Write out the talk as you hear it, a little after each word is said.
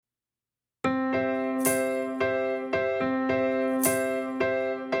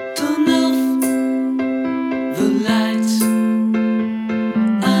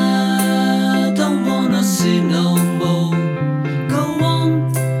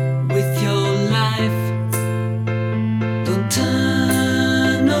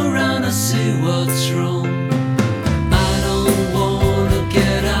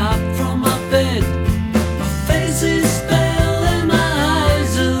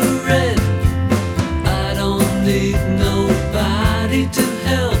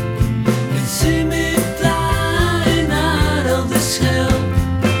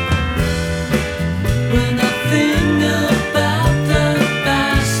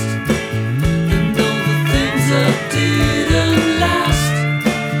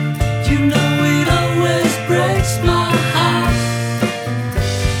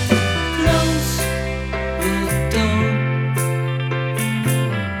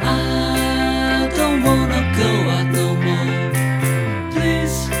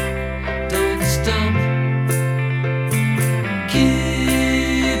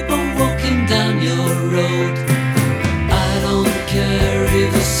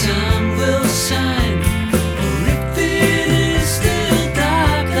sun will shine, or if it is still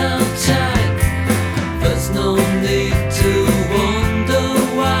dark outside. There's no need to wonder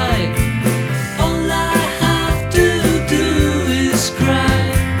why. All I have to do is cry.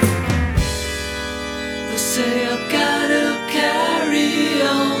 They say I've gotta carry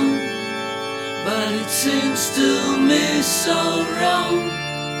on, but it seems to me so wrong.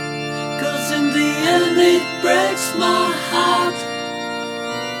 'Cause in the end it breaks my heart.